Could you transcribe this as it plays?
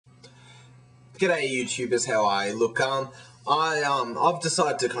G'day YouTubers, how are you? Look, I've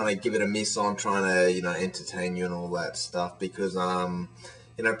decided to kind of give it a miss on trying to, entertain you and all that stuff because,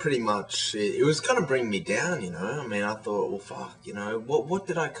 pretty much it was kind of bringing me down, I mean, I thought, well, fuck, what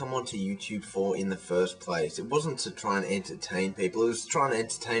did I come onto YouTube for in the first place? It wasn't to try and entertain people, it was trying to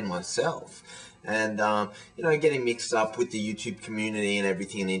entertain myself. And, getting mixed up with the YouTube community and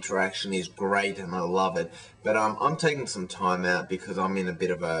everything and interaction is great and I love it. But I'm taking some time out because I'm in a bit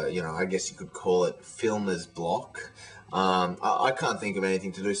of a, I guess you could call it filmer's block. I can't think of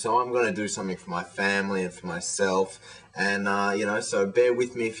anything to do, so I'm going to do something for my family and for myself. And, so bear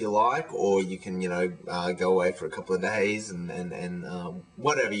with me if you like, or you can, go away for a couple of days and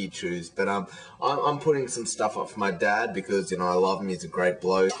whatever you choose. But I'm putting some stuff up for my dad because, I love him. He's a great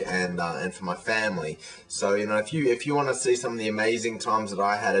bloke, and for my family. So, if you want to see some of the amazing times that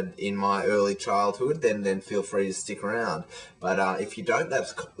I had in my early childhood, then feel free to stick around. But if you don't,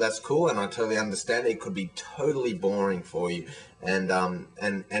 that's cool, and I totally understand. It could be totally boring for you. And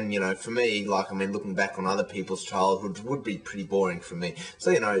for me, looking back on other people's childhoods would be pretty boring for me.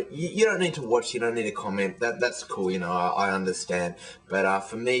 So, you don't need to watch, you don't need to comment. That's cool, I understand. But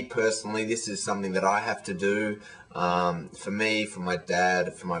for me personally, this is something that I have to do. For me, for my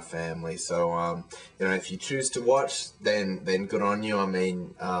dad, for my family. So, if you choose to watch, then good on you. I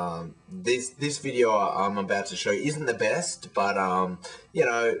mean, this video I'm about to show you isn't the best, but,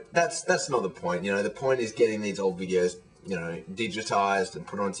 that's not the point. The point is getting these old videos, digitized and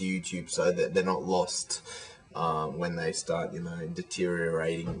put onto YouTube so that they're not lost when they start,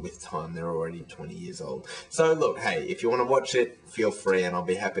 deteriorating with time. They're already 20 years old. So look, hey, if you want to watch it, feel free, and I'll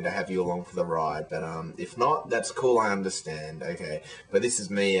be happy to have you along for the ride. But if not, that's cool, I understand, okay? But this is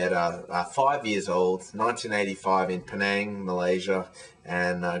me at 5 years old, 1985 in Penang, Malaysia,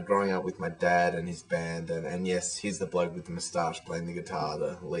 and growing up with my dad and his band, and yes, he's the bloke with the moustache playing the guitar,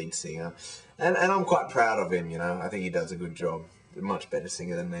 the lead singer, and I'm quite proud of him. I think he does a good job, a much better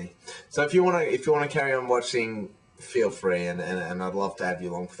singer than me. So if you want to carry on watching, feel free, and I'd love to have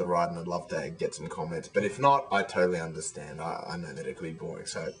you along for the ride, and I'd love to get some comments. But if not, I totally understand. I know that it could be boring,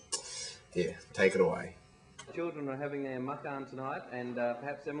 so yeah, take it away. Children are having their makan tonight, and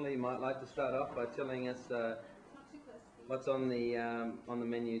perhaps Emily might like to start off by telling us what's on the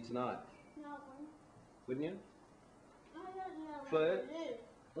menu tonight. No. Wouldn't you? I don't know. Fleur?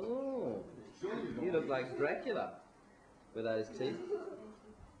 Oh, you look like Dracula with those teeth.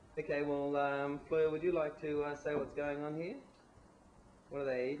 Okay, well, Fleur, would you like to say what's going on here? What are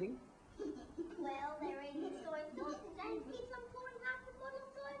they eating? Well, they're eating soy sauce. James keeps on pouring half the bottle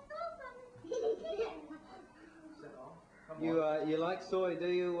of soy sauce on it. You like soy, do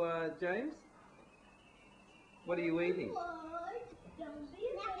you, James? What are you eating?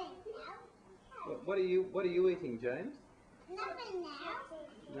 What are you eating, James? Nothing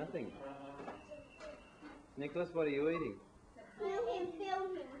now. Nothing. Nicholas, what are you eating? Film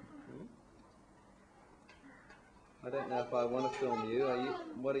him. I don't know if I want to film you.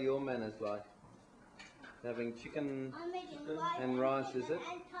 What are your manners like? Having chicken and rice, is it?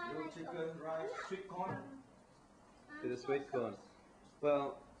 Chicken, rice, sweet corn. Bit of sweet corn.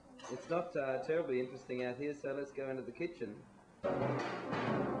 Well, it's not terribly interesting out here, so let's go into the kitchen.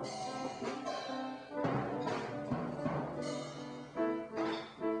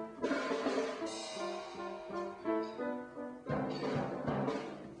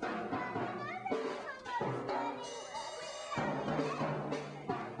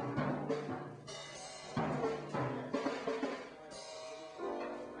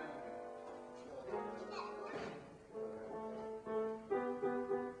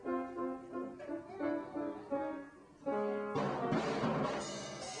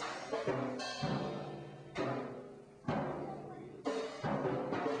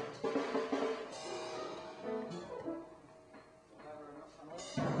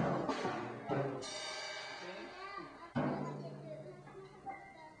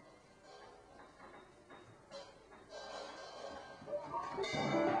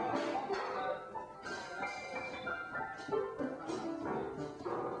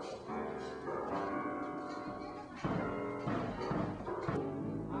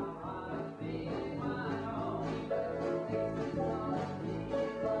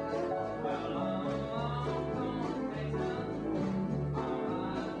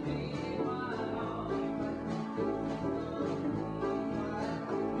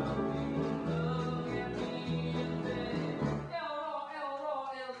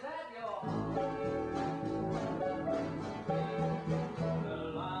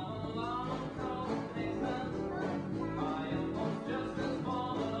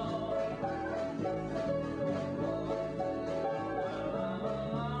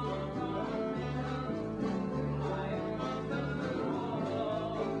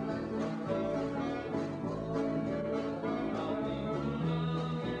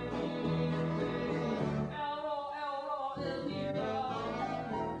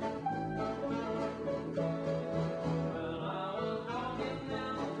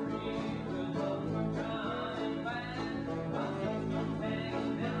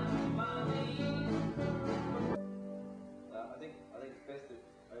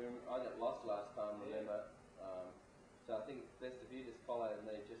 I got lost last time, remember? So I think it's best if you just follow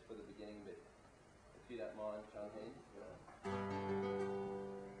me just for the beginning bit. If you don't mind, Chunky.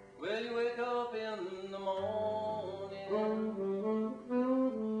 Well, you wake up in the morning,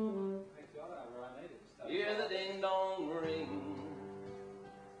 hear the ding-dong ring,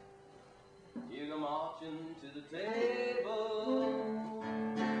 you go marching to the table,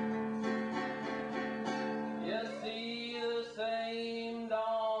 you see the same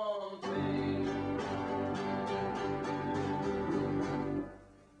darn thing.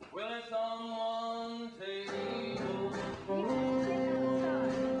 Well, if someone table,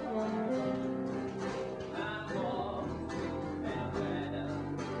 not walk and pass,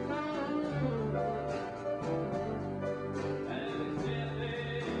 and it's simply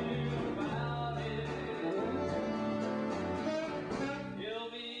about it, you'll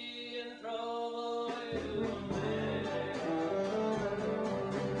be in trouble with a man.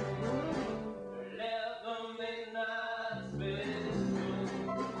 Left the midnight special,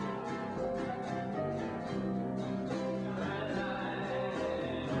 bright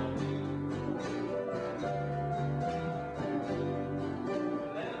light on you.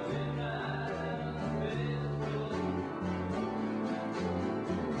 Left the midnight special,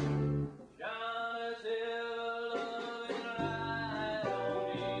 shine a silver loving light on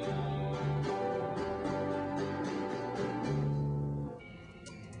you.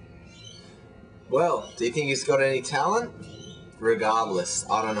 Well, do you think he's got any talent? Regardless,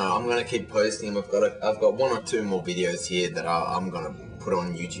 I don't know. I'm gonna keep posting him. I've got one or two more videos here that I'm gonna put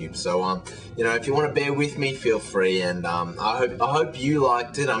on YouTube. So you know, if you want to bear with me, feel free. And I hope you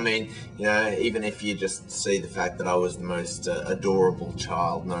liked it. I mean, you know, even if you just see the fact that I was the most adorable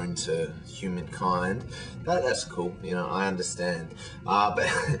child known to humankind, that's cool. You know, I understand. But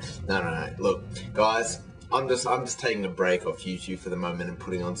no. Look, guys. I'm just taking a break off YouTube for the moment and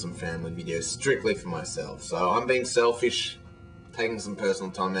putting on some family videos strictly for myself. So I'm being selfish, taking some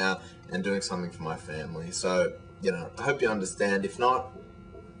personal time out and doing something for my family. So, you know, I hope you understand. If not,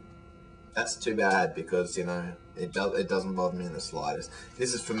 that's too bad, because, you know, it doesn't bother me in the slightest.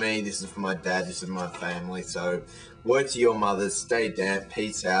 This is for me, this is for my dad, this is my family. So word to your mothers, stay damp,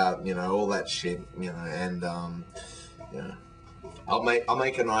 peace out, you know, all that shit, you know, and you know, I'll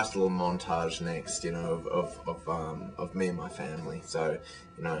make a nice little montage next, you know, of me and my family. So,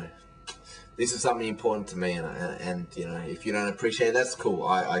 you know, this is something important to me, and you know, if you don't appreciate it, that's cool.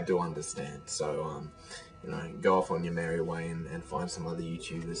 I do understand. So, you know, go off on your merry way and find some other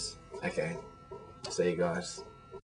YouTubers. Okay, see you guys.